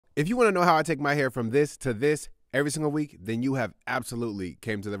If you want to know how I take my hair from this to this every single week, then you have absolutely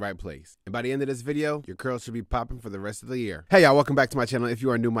came to the right place. And by the end of this video, your curls should be popping for the rest of the year. Hey y'all, welcome back to my channel. If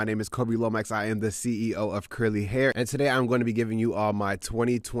you are new, my name is Koby Lomax. I am the CEO of Curly Hair. And today I'm going to be giving you all my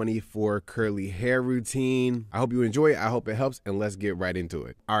 2024 curly hair routine. I hope you enjoy it. I hope it helps. And let's get right into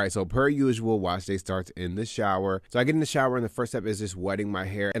it. All right, so per usual, wash day starts in the shower. So I get in the shower and the first step is just wetting my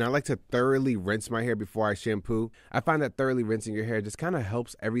hair. And I like to thoroughly rinse my hair before I shampoo. I find that thoroughly rinsing your hair just kind of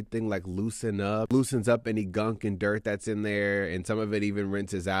helps everything like loosens up any gunk and dirt that's in there, and some of it even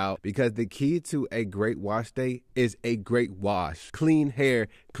rinses out, because the key to a great wash day is a great wash. Clean hair,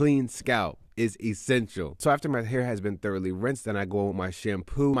 clean scalp is essential. So after my hair has been thoroughly rinsed, then I go with my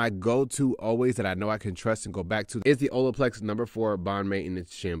shampoo. My go-to always that I know I can trust and go back to is the Olaplex No. 4 Bond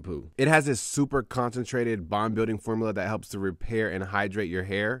Maintenance Shampoo. It has this super concentrated bond building formula that helps to repair and hydrate your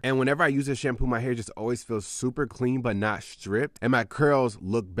hair. And whenever I use this shampoo, my hair just always feels super clean but not stripped. And my curls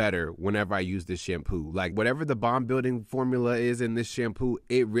look better whenever I use this shampoo. Like whatever the bond building formula is in this shampoo,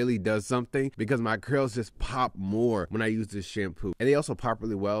 it really does something, because my curls just pop more when I use this shampoo. And they also pop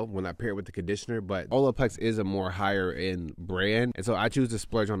really well when I pair it with the conditioner, but Olaplex is a more higher end brand, and so I choose to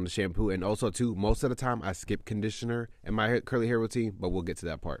splurge on the shampoo. And also too, most of the time I skip conditioner in my curly hair routine, but we'll get to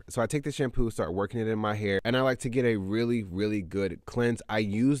that part. So I take the shampoo, start working it in my hair, and I like to get a really good cleanse. I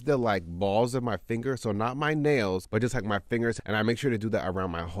use the like balls of my finger, so not my nails, but just like my fingers, and I make sure to do that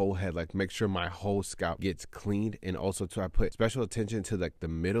around my whole head, like make sure my whole scalp gets cleaned. And also too, I put special attention to like the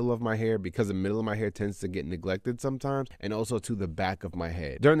middle of my hair, because the middle of my hair tends to get neglected sometimes, and also to the back of my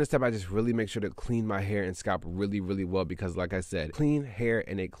head. During this step, I just really make sure to clean my hair and scalp really well, because like I said, clean hair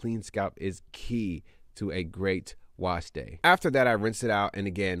and a clean scalp is key to a great wash day. After that, I rinse it out, and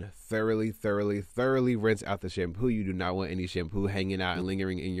again, thoroughly rinse out the shampoo. You do not want any shampoo hanging out and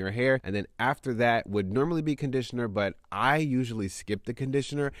lingering in your hair. And then after that would normally be conditioner, but I usually skip the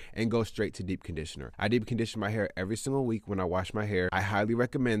conditioner and go straight to deep conditioner. I deep condition my hair every single week when I wash my hair. I highly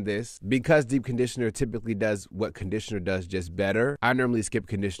recommend this, because deep conditioner typically does what conditioner does, just better. I normally skip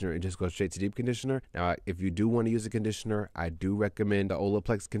conditioner and just go straight to deep conditioner. Now, if you do want to use a conditioner, I do recommend the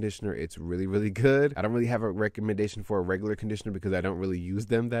Olaplex conditioner. It's really good. I don't really have a recommendation for a regular conditioner because I don't really use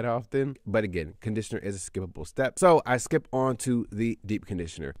them that often, but again, conditioner is a skippable step, so I skip on to the deep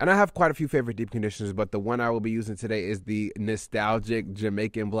conditioner. And I have quite a few favorite deep conditioners, but the one I will be using today is the nostalgic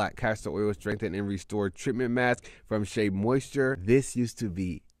Jamaican Black Castor Oil Strengthen and Restore Treatment Mask from Shea Moisture. This used to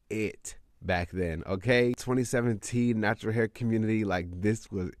be it back then, okay? 2017 natural hair community, like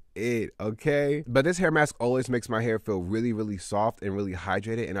this was it, okay? But this hair mask always makes my hair feel really soft and really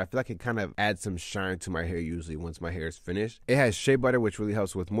hydrated, and I feel like it kind of adds some shine to my hair usually once my hair is finished. It has shea butter, which really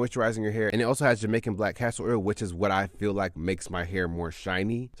helps with moisturizing your hair, and it also has Jamaican Black Castor Oil, which is what I feel like makes my hair more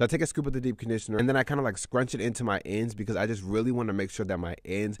shiny. So I take a scoop of the deep conditioner, and then I kind of like scrunch it into my ends, because I just really want to make sure that my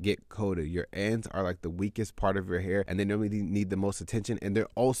ends get coated. Your ends are like the weakest part of your hair, and they normally need the most attention, and they're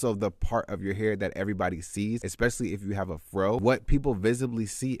also the part of your hair that everybody sees, especially if you have a fro. What people visibly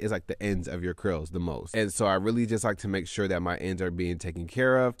see is like the ends of your curls the most. And so I really just like to make sure that my ends are being taken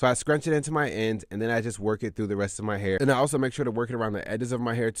care of. So I scrunch it into my ends, and then I just work it through the rest of my hair. And I also make sure to work it around the edges of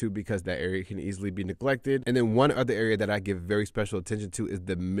my hair too, because that area can easily be neglected. And then one other area that I give very special attention to is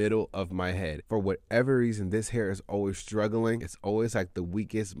the middle of my head. For whatever reason, this hair is always struggling. It's always like the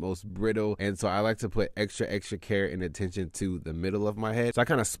weakest, most brittle. And so I like to put extra care and attention to the middle of my head. So I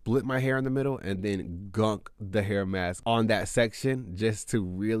kind of split my hair in the middle and then gunk the hair mask on that section, just to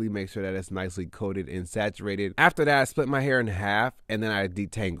really make sure that it's nicely coated and saturated. After that, I split my hair in half, and then I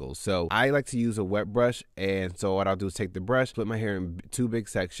detangle. So I like to use a wet brush, and so what I'll do is take the brush, split my hair in two big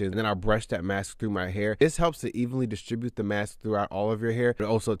sections, and then I'll brush that mask through my hair. This helps to evenly distribute the mask throughout all of your hair, but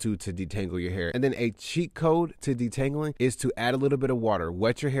also to detangle your hair. And then a cheat code to detangling is to add a little bit of water.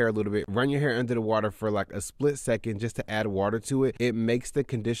 Wet your hair a little bit, run your hair under the water for like a split second just to add water to it. It makes the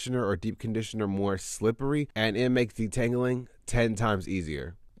conditioner or deep conditioner more slippery, and it makes detangling 10 times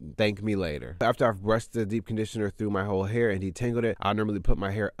easier. Thank me later. After I've brushed the deep conditioner through my whole hair and detangled it, I'll normally put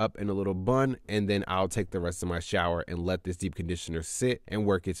my hair up in a little bun, and then I'll take the rest of my shower and let this deep conditioner sit and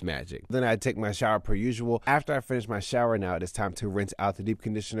work its magic. Then I take my shower per usual. After I finish my shower, now it is time to rinse out the deep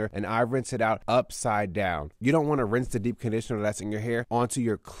conditioner, and I rinse it out upside down. You don't want to rinse the deep conditioner that's in your hair onto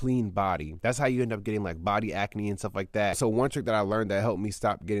your clean body. That's how you end up getting like body acne and stuff like that. So one trick that I learned that helped me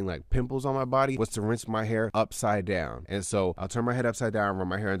stop getting like pimples on my body was to rinse my hair upside down. And so I'll turn my head upside down, run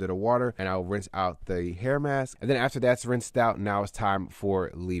my hair hair under the water, and I'll rinse out the hair mask. And then after that's rinsed out, now it's time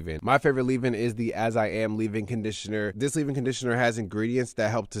for leave-in. My favorite leave-in is the As I Am leave-in conditioner. This leave-in conditioner has ingredients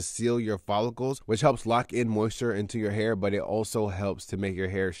that help to seal your follicles, which helps lock in moisture into your hair, but it also helps to make your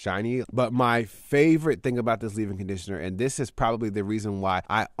hair shiny. But my favorite thing about this leave-in conditioner, and this is probably the reason why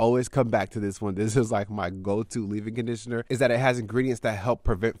I always come back to this one, this is like my go-to leave-in conditioner, is that it has ingredients that help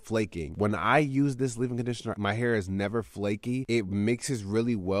prevent flaking. When I use this leave-in conditioner, my hair is never flaky. It mixes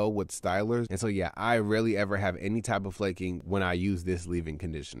really well with stylers, and so yeah, I rarely ever have any type of flaking when I use this leave-in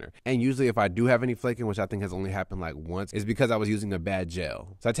conditioner. And usually if I do have any flaking, which I think has only happened like once, is because I was using a bad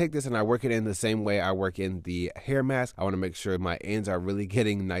gel. So I take this and I work it in the same way I work in the hair mask. I want to make sure my ends are really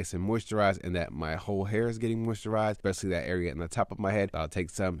getting nice and moisturized and that my whole hair is getting moisturized, especially that area in the top of my head. I'll take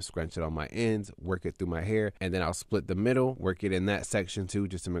some, scrunch it on my ends, work it through my hair, and then I'll split the middle, work it in that section too,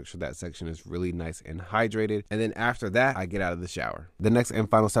 just to make sure that section is really nice and hydrated. And then after that, I get out of the shower. The next and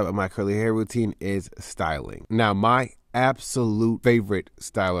final step of my curly hair routine is styling. Now, my absolute favorite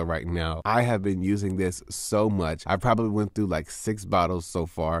styler right now, I have been using this so much, I probably went through like 6 bottles so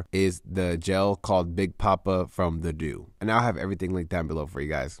far, is the gel called Big Papa from The Dew. And I'll have everything linked down below for you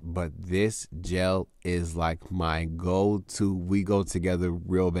guys, but this gel is like my go-to. We go together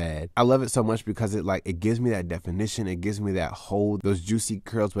real bad. I love it so much because it gives me that definition, it gives me that hold, those juicy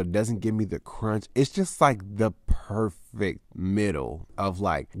curls, but it doesn't give me the crunch. It's just like the perfect middle of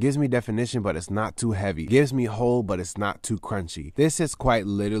gives me definition, but it's not too heavy, gives me hold, but it's not too crunchy. This is quite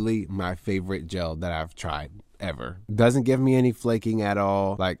literally my favorite gel that I've tried ever. Doesn't give me any flaking at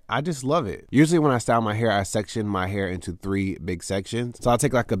all. I just love it. Usually when I style my hair, I section my hair into 3 big sections. So I'll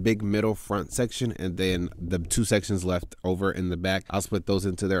take a big middle front section, and then the 2 sections left over in the back, I'll split those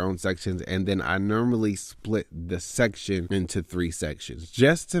into their own sections. And then I normally split the section into 3 sections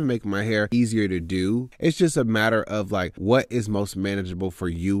just to make my hair easier to do. It's just a matter of what is most manageable for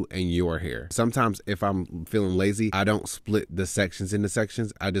you and your hair. Sometimes if I'm feeling lazy, I don't split the sections into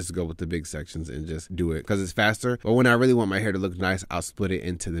sections. I just go with the big sections and just do it because it's faster. But when I really want my hair to look nice, I'll split it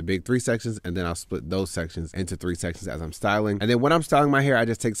into the big 3 sections, and then I'll split those sections into 3 sections as I'm styling. And then when I'm styling my hair, I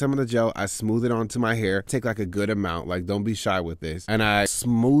just take some of the gel, I smooth it onto my hair, take a good amount, don't be shy with this, and I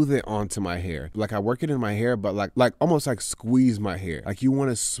smooth it onto my hair. I work it in my hair, but almost squeeze my hair. You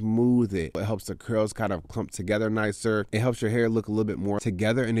want to smooth it. It helps the curls kind of clump together nicer. It helps your hair look a little bit more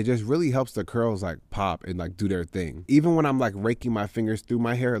together, and it just really helps the curls pop and do their thing. Even when I'm raking my fingers through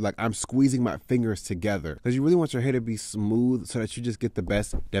my hair, I'm squeezing my fingers together, because you really want your hair to be smooth so that you just get the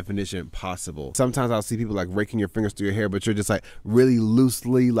best definition possible. Sometimes I'll see people raking your fingers through your hair, but you're just really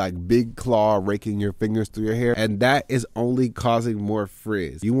loosely big claw raking your fingers through your hair, and that is only causing more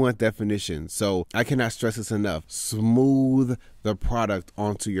frizz. You want definition. So I cannot stress this enough. Smooth the product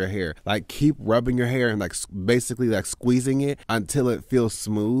onto your hair. Keep rubbing your hair and basically squeezing it until it feels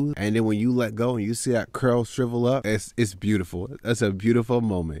smooth, and then when you let go and you see that curl shrivel up, it's beautiful. That's a beautiful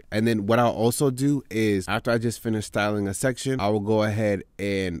moment. And then what I'll also do is, after I just finish styling a section, I will go ahead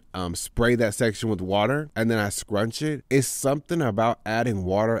and spray that section with water, and then I scrunch it. It's something about adding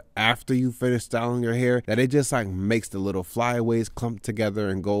water after you finish styling your hair that it just makes the little flyaways clump together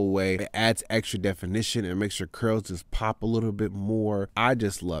and go away. It adds extra definition and makes your curls just pop a little bit more. I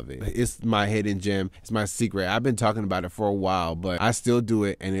just love it. It's my hidden gem. It's my secret. I've been talking about it for a while, but I still do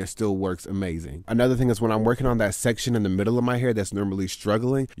it and it still works amazing. Another thing is, when I'm working on that section in the middle of my hair that's normally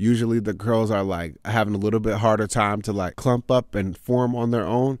struggling, usually the curls are having a little bit harder time to clump up and form on their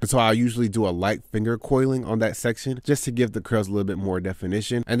own. And so I usually do a light finger coiling on that section just to give the curls a little bit more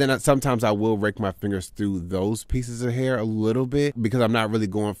definition. And then sometimes I will rake my fingers through those pieces of hair a little bit, because I'm not really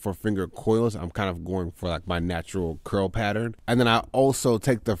going for finger coils. I'm kind of going for my natural curl pattern. And then I also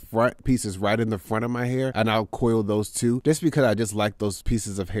take the front pieces right in the front of my hair, and I'll coil those too, just because I just like those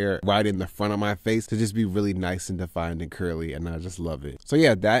pieces of hair right in the front of my face to just be really nice and defined and curly, and I just love it. So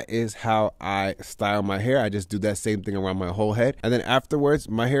yeah, that is how I style my hair. I just do that same thing around my whole head, and then afterwards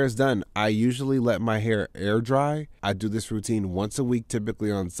my hair is done. I usually let my hair air dry. I do this routine once a week,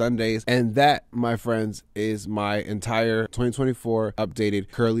 typically on Sundays, and that, my friends, is my entire 2024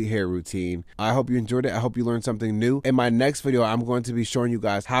 updated curly hair routine. I hope you enjoyed it. I hope you learned something new. In my next video, I'm going to be showing you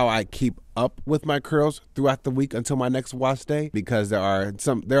guys how I keep up with my curls throughout the week until my next wash day, because there are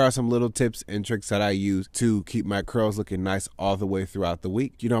some little tips and tricks that I use to keep my curls looking nice all the way throughout the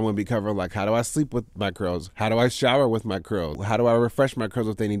week. I'm going to be covering how do I sleep with my curls, how do I shower with my curls, how do I refresh my curls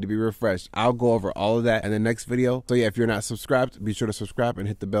if they need to be refreshed. I'll go over all of that in the next video. So yeah, if you're not subscribed, be sure to subscribe and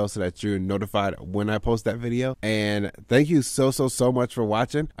hit the bell so that you're notified when I post that video. And thank you so much for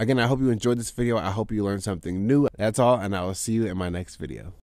watching. Again, I hope you enjoyed this video. I hope you learned something new. That's all, and I will see you in my next video.